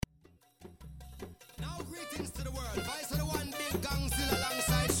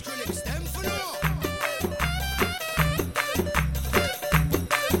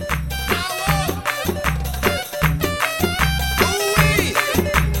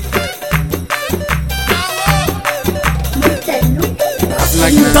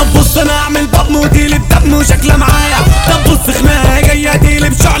طب بص انا اعمل بطن وديلي بدم وشكله معايا. طب بص خناقه جايه ديلي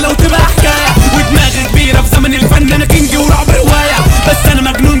بشعله وتبقى حكايه. ودماغي كبيره في زمن الفن انا كينج ورعب روايه. بس انا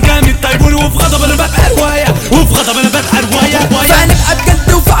مجنون جامد طيبوني وفي غضب انا ببقى روايه. وفي غضب انا ببقى روايه. فهنبقى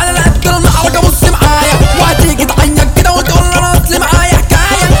بجد وفعلا نقدر المعركه. بص معايا وهتيجي تعيط كده وتقول انا اصلي معايا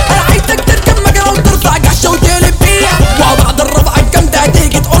حكايه. انا عايزك تركب مكنه وترفع جحشه وتقلب بيا. وبعد الرفعه الجامده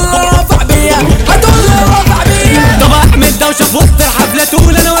هتيجي تقول انا رافع بيا. هتقول انا رافع بيا. طب احمد دوشه في وسط الحفله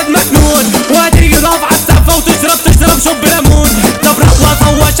تقول انا واد مجنون. وهتيجي رافعه السقفه وتشرب شوب ليمون. طب رقوه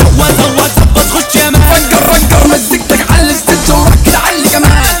فوه شوه زوه ظبط خش يا مان. فكر مزيكتك على الستيج وروح كده علي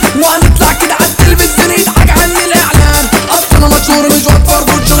كمان. وهنطلع كده على التلفزيون يضحك عني الاعلام. اصل انا مشهور مش واد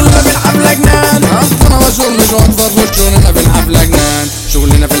فرفوش شغلنا في الحفله جنان. اصل انا مشهور مش واد فرفوش شغلنا في الحفله جنان.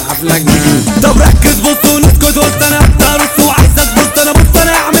 شغلنا في الحفله جنان. طب ركز بص ونسكت وسط انا بترص وعايزك بص انا بص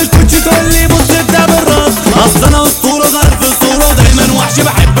انا اعمل كوتش تقول لي بص ابدا بالراس. اصل انا اسطوره ظهر في الصوره دايما وحش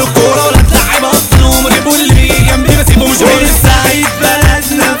بحب الكوره. ولا تلعب اصلا ومريب واللي بيجي جنبي بسيبه مش بورسعيد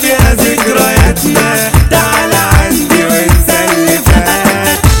بلدنا فيها ذكرياتنا. تعالى عندي وانسى اللي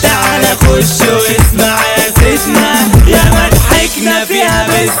فات. تعالى خش واسمع يا سيدنا يا ما ضحكنا فيها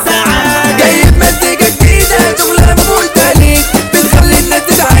بالساعات. جايب مزيكا جديده شغلنا بقول تقليد. بتخلي الناس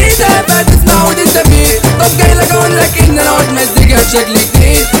سعيده فتسمع وتستفيد. طب جايلك اقول لك ان انا واد مزيكا بشكل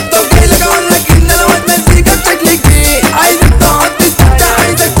جديد. طب جايلك اقول لك ان انا واد مزيكا بشكل جديد. عايزك تقعد تستمتع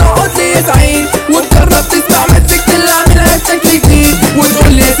عايزك تقعد لي سعيد. وتجرب تسمع مزيكتي اللي اعملها بشكل جديد.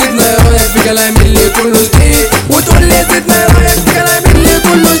 وتقول لي يا سيدنا يا رايك في كلامي اللي كله جديد. وتقول لي يا سيدنا يا رايك في كلامي اللي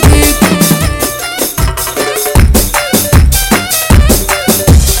كله جديد.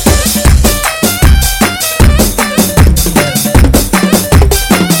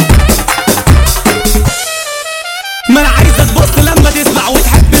 ما انا عايزك تبص لما تسمع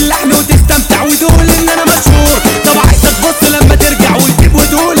وتحب اللحن وتستمتع وتقول ان انا مشهور. طب عايزك تبص لما ترجع وتجيب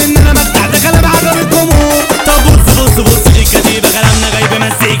وتقول ان انا مبدع ده كلام عجب الجمهور. طب بص كتيبة كلامنا جايب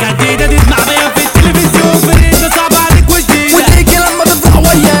مزيكا جديدة تسمع بيا في التلفزيون. فريدة صعب عليك وجديدة وتيجي لما تطلع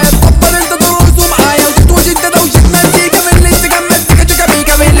ويايا تفضل انت ترقص معايا. وتتوج انت دوشة مزيكا من اللي انت مزيكا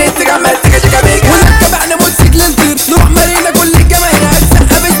جيكا من اللي انت مزيكا جيكا. ونركب احنا موتوسيكل نطير نروح مارينا كل الجماهير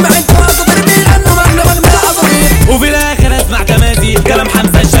هتسقف اسمع انت اساطير بيغنوا مغنى العصافير. وفي الاخر اسمع تمازي كلام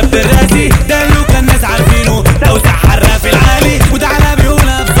حمزة الشاب الراسي.